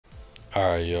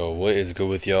Alright, yo, what is good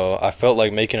with y'all? I felt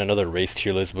like making another race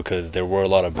tier list because there were a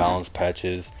lot of balance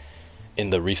patches in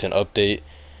the recent update.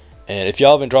 And if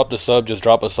y'all haven't dropped a sub, just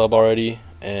drop a sub already.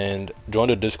 And join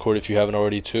the Discord if you haven't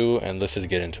already too. And let's just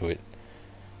get into it.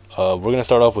 We're gonna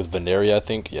start off with Veneri, I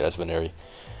think. Yeah, that's Veneri.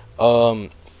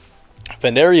 Um,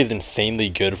 Veneri is insanely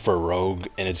good for rogue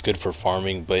and it's good for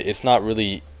farming, but it's not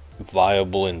really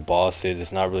viable in bosses.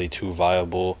 It's not really too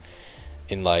viable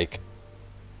in like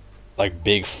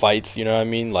big fights, you know what I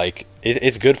mean? Like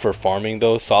it's good for farming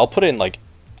though, so I'll put it in like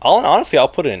I'll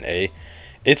put it in A.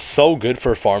 It's so good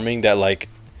for farming that like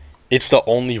it's the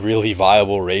only really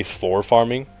viable race for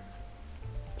farming.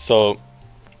 So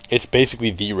it's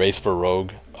basically the race for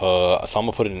rogue. So I'm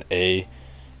gonna put it in A.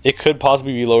 It could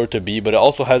possibly be lower to B, but it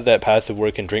also has that passive where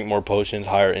it can drink more potions,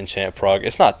 higher enchant prog.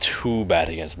 It's not too bad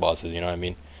against bosses, you know what I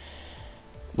mean?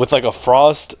 With like a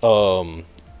frost,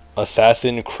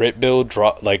 assassin crit build,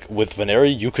 like with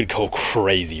Veneri, you could go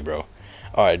crazy, bro.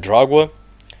 All right, Dragwa.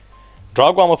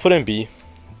 I'm gonna put in B.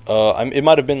 It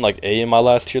might have been like A in my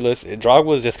last tier list.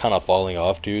 Dragwa is just kind of falling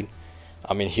off, dude.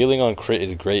 I mean, healing on crit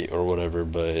is great or whatever,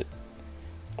 but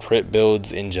crit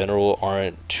builds in general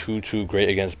aren't too great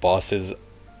against bosses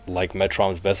like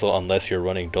Metrom's Vessel unless you're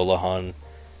running Dolahan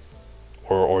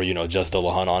or you know just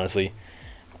Dolahan, honestly.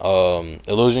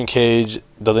 Illusion Cage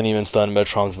doesn't even stun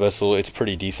Metrom's Vessel. It's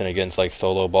pretty decent against like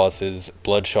solo bosses.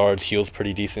 Blood Shards heals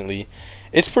pretty decently.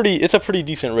 It's a pretty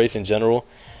decent race in general.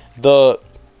 The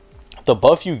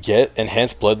buff you get,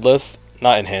 Enhanced Bloodlust,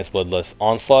 not Enhanced Bloodlust,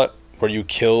 Onslaught, where you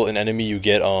kill an enemy, you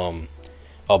get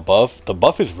a buff. The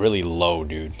buff is really low,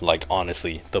 dude. Like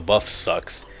honestly, the buff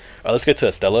sucks. Alright, let's get to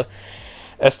Estella.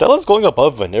 Estella's going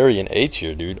above Veneri in A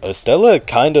tier, dude. Estella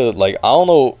kinda like, I don't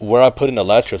know where I put in the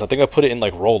last tiers. I think I put it in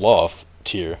like roll off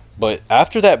tier. But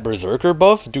after that Berserker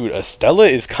buff, dude, Estella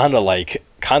is kinda like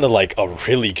a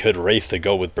really good race to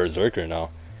go with Berserker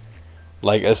now.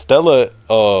 Like Estella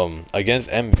against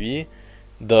MV,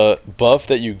 the buff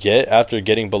that you get after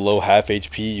getting below half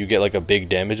HP, you get like a big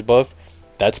damage buff.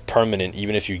 That's permanent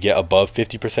even if you get above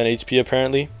 50% HP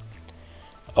apparently.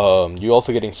 You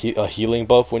also getting a healing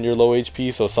buff when you're low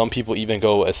HP, so some people even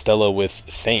go Estella with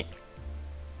Saint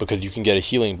because you can get a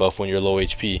healing buff when you're low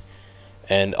HP.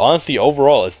 And honestly,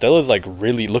 overall, Estella's like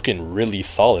really looking really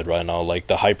solid right now. Like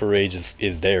the Hyper Rage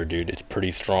is there, dude. It's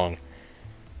pretty strong,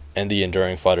 and the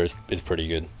Enduring Fighter is pretty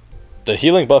good. The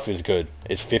healing buff is good.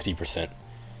 It's 50%.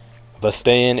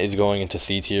 Vastayan is going into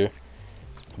C tier.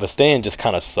 Vastayan just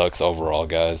kind of sucks overall,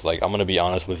 guys. Like I'm gonna be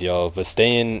honest with y'all.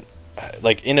 Vastayan,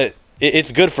 like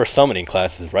it's good for summoning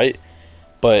classes, right?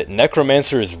 But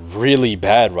Necromancer is really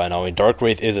bad right now, and Dark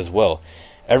Wraith is as well.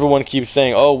 Everyone keeps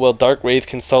saying, oh, well, Dark Wraith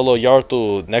can solo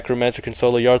Yarthul, Necromancer can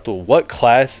solo Yarthul. What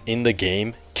class in the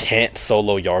game can't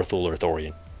solo Yarthul or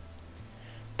Thorian?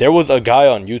 There was a guy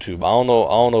on YouTube, I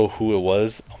don't know who it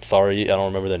was, I'm sorry, I don't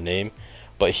remember the name,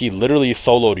 but he literally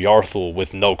soloed Yarthul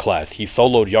with no class. He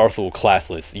soloed Yarthul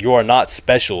classless. You are not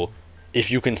special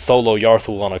if you can solo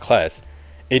Yarthul on a class.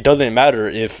 It doesn't matter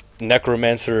if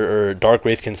Necromancer or Dark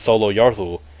Wraith can solo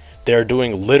Yarthul. They're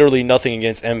doing literally nothing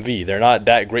against MV. They're not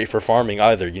that great for farming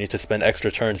either. You need to spend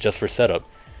extra turns just for setup.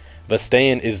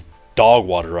 Vastayan is dog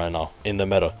water right now in the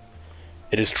meta.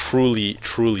 It is truly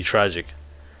tragic.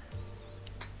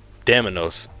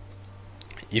 Daminos.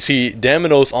 You see,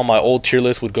 Daminos on my old tier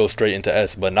list would go straight into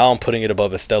S, but now I'm putting it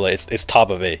above Estella. It's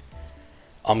top of A.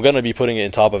 I'm gonna be putting it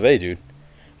in top of A, dude.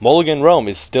 Mulligan Realm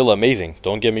is still amazing.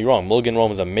 Don't get me wrong. Mulligan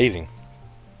Realm is amazing.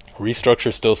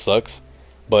 Restructure still sucks.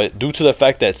 But due to the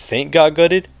fact that Saint got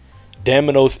gutted,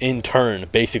 Daminos in turn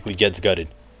basically gets gutted.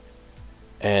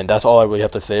 And that's all I really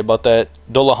have to say about that.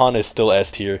 Dolahan is still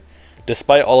S tier.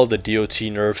 Despite all of the DOT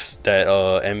nerfs that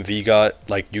MV got,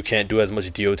 like you can't do as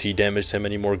much DOT damage to him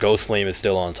anymore. Ghost Flame is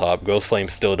still on top. Ghost Flame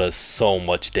still does so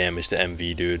much damage to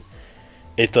MV, dude.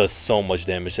 It does so much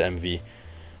damage to MV.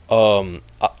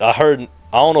 I heard,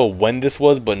 I don't know when this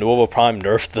was, but Nuova Prime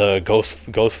nerfed the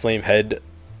Ghost Flame head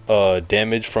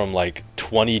damage from like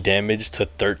 20 damage to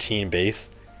 13 base,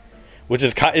 which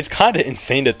is it's kind of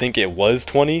insane to think it was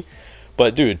 20,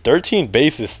 but dude, 13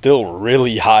 base is still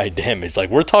really high damage. Like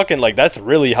we're talking like that's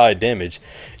really high damage.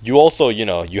 You also, you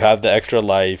know, you have the extra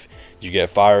life, you get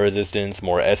fire resistance,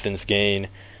 more essence gain,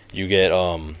 you get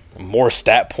more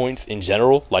stat points in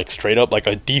general, like straight up like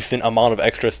a decent amount of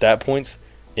extra stat points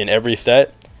in every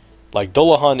stat. Like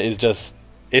Dolahan is just,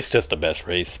 it's just the best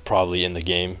race probably in the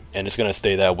game, and it's gonna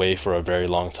stay that way for a very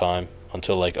long time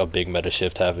until like a big meta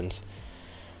shift happens.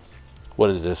 What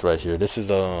is this right here? This is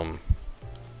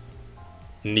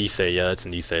Nisei. Yeah, it's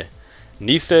Nisei.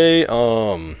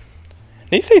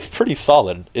 Nisei's pretty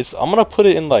solid. I'm gonna put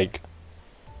it in like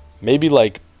maybe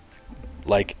like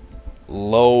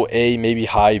low A, maybe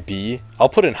high B. I'll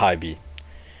put in high B.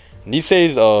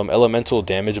 Nisei's elemental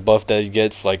damage buff that it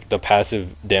gets, like the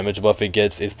passive damage buff it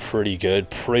gets, is pretty good,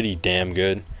 pretty damn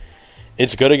good.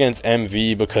 It's good against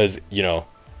MV because, you know,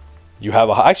 you have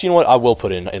a, actually, you know what, I will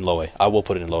put it in low A. I will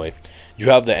put it in low A. You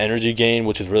have the energy gain,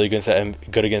 which is really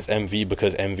good against MV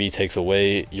because MV takes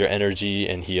away your energy,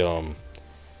 and he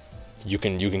you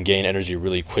can gain energy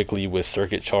really quickly with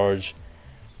circuit charge.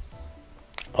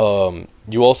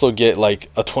 You also get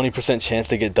like a 20% chance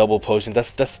to get double potions.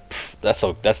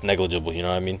 That's negligible, you know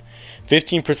what I mean?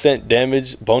 15%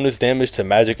 damage, bonus damage to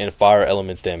magic and fire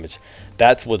elements damage.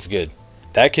 That's what's good.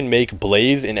 That can make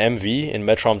Blaze in MV in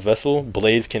Metrom's Vessel.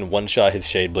 Blaze can one-shot his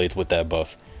Shade Blades with that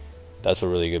buff. That's a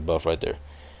really good buff right there.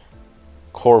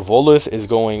 Corvulus is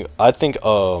going, I think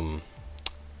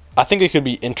it could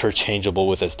be interchangeable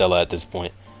with Estella at this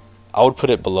point. I would put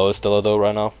it below Estella though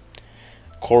right now.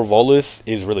 Corvulus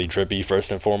is really drippy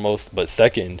first and foremost, but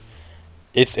second,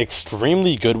 it's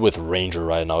extremely good with Ranger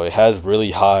right now. It has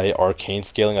really high arcane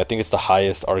scaling. I think it's the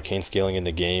highest arcane scaling in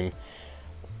the game.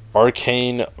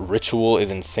 Arcane Ritual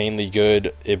is insanely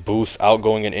good. It boosts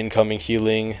outgoing and incoming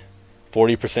healing.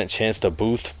 40% chance to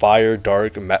boost fire,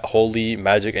 dark, holy,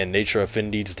 magic, and nature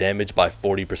affinities damage by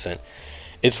 40%.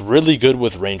 It's really good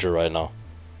with Ranger right now.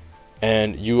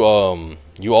 And you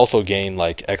also gain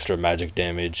like extra magic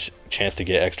damage, chance to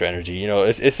get extra energy. You know,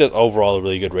 it's just overall a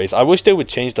really good race. I wish they would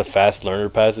change the fast learner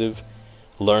passive.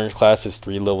 Learn class is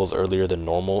 3 levels earlier than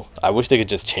normal. I wish they could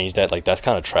just change that. Like, that's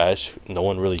kind of trash. No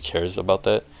one really cares about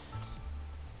that.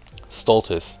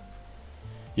 Stultus.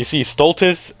 You see,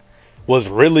 Stultus was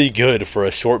really good for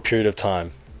a short period of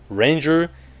time. Ranger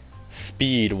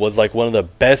speed was like one of the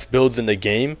best builds in the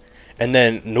game, and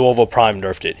then Nova Prime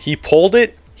nerfed it. He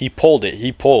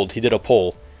did a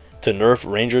poll to nerf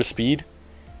Ranger speed,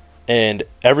 and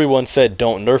everyone said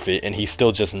don't nerf it, and he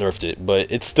still just nerfed it.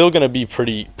 But it's still gonna be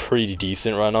pretty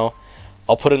decent right now.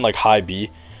 I'll put in like high B.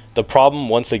 The problem,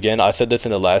 once again, I said this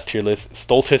in the last tier list,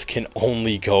 Stultus can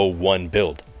only go one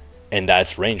build, and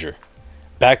that's Ranger.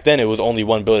 Back then it was only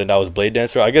one build, and that was Blade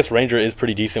Dancer. I guess Ranger is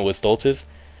pretty decent with Stultus,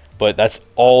 but that's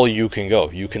all you can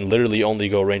go. You can literally only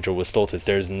go Ranger with Stultus.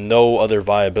 There's no other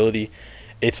viability.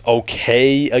 It's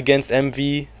okay against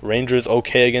MV. Ranger is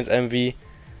okay against MV.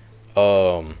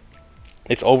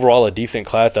 It's overall a decent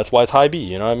class. That's why it's high B.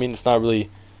 You know what I mean? It's not really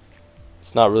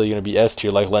gonna be S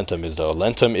tier like Lentum is though.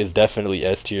 Lentum is definitely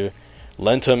S tier.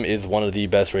 Lentum is one of the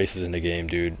best races in the game,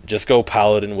 dude. Just go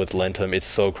Paladin with Lentum. It's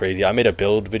so crazy. I made a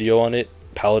build video on it.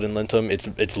 Paladin Lentum.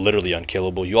 It's literally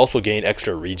unkillable. You also gain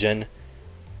extra regeneration.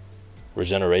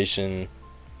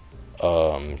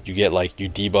 You get like, you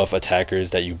debuff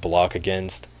attackers that you block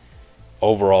against.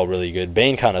 Overall really good.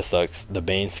 Bane kind of sucks. The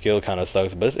Bane skill kind of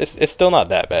sucks, but it's still not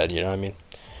that bad, you know what I mean?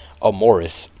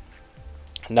 Amoris.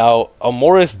 Now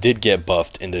Amoris did get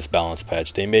buffed in this balance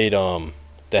patch. They made the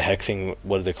hexing,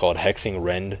 what is it called, hexing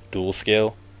rend dual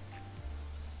scale.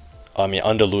 I mean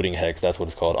undiluting hex, that's what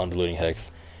it's called, undiluting hex.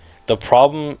 The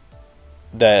problem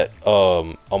that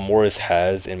Amoris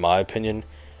has, in my opinion,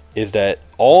 is that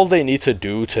all they need to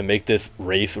do to make this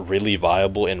race really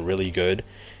viable and really good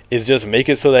is just make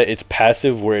it so that it's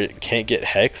passive where it can't get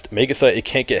hexed. Make it so that it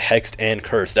can't get hexed and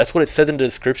cursed. That's what it says in the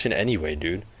description anyway,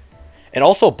 dude. And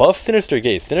also buff Sinister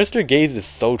Gaze. Sinister Gaze is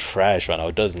so trash right now.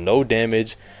 It does no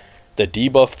damage. The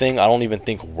debuff thing I don't even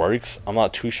think works. I'm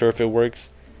not too sure if it works.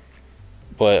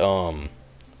 But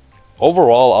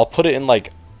overall I'll put it in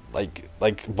like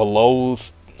below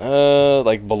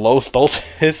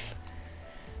Stultus.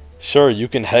 Sure, you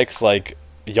can hex like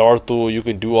Yarthul, you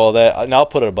can do all that. And I'll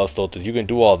put it above Stultus. You can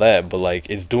do all that, but like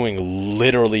it's doing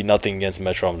literally nothing against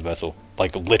Metrom's Vessel.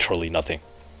 Like literally nothing.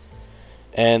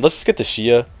 And let's just get to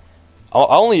Shia.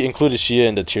 I only included Shia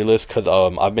in the tier list because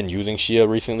I've been using Shia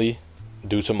recently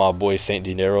due to my boy Saint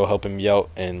Dinero helping me out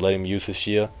and letting me use his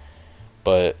Shia.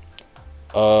 But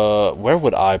where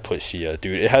would I put Shia?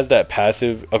 Dude, it has that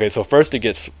passive. Okay, so first it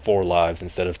gets 4 lives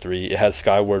instead of 3. It has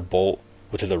Skyward Bolt,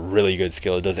 which is a really good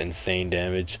skill. It does insane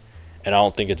damage, and I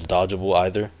don't think it's dodgeable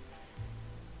either.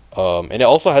 And it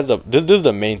also has this is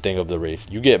the main thing of the race.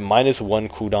 You get -1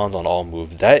 cooldowns on all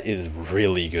moves. That is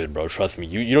really good, bro. Trust me.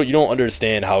 You don't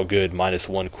understand how good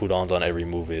 -1 cooldowns on every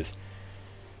move is.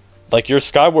 Like your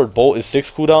Skyward Bolt is 6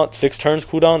 turns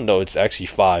cooldown. No, it's actually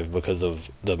 5 because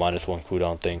of the -1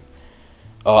 cooldown thing.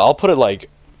 I'll put it like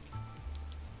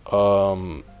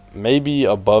maybe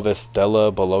above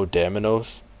Estella, below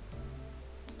Daminos.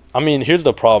 I mean, here's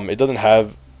the problem. It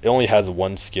only has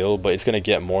 1 skill, but it's gonna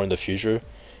get more in the future.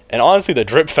 And honestly, the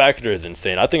drip factor is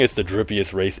insane. I think it's the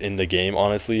drippiest race in the game,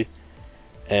 honestly.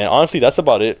 And honestly, that's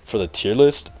about it for the tier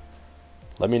list.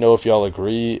 Let me know if y'all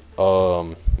agree.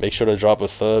 Make sure to drop a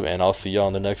sub, and I'll see y'all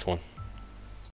in the next one.